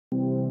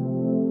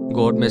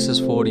God message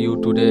for you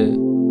today.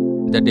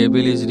 The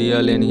devil is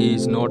real and he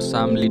is not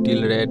some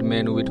little red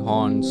man with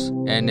horns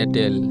and a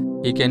tail.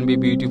 He can be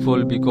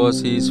beautiful because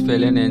he is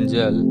fallen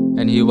angel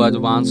and he was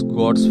once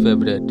God's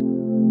favorite.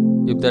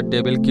 If the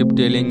devil keep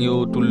telling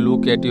you to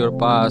look at your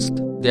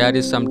past, there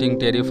is something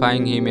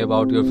terrifying him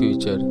about your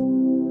future.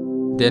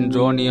 Then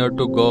draw near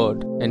to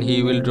God and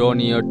he will draw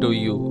near to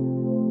you.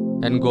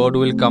 And God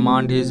will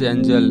command his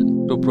angel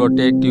to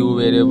protect you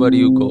wherever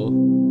you go.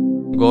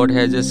 God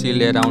has a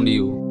shield around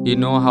you. He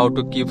knows how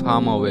to keep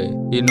harm away.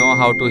 He knows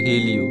how to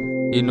heal you.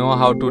 He knows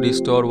how to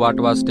restore what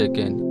was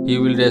taken. He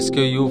will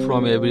rescue you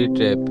from every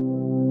trap.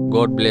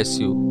 God bless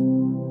you.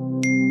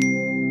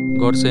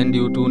 God send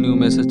you 2 new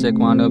messages. Check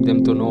one of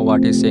them to know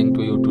what He's saying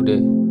to you today.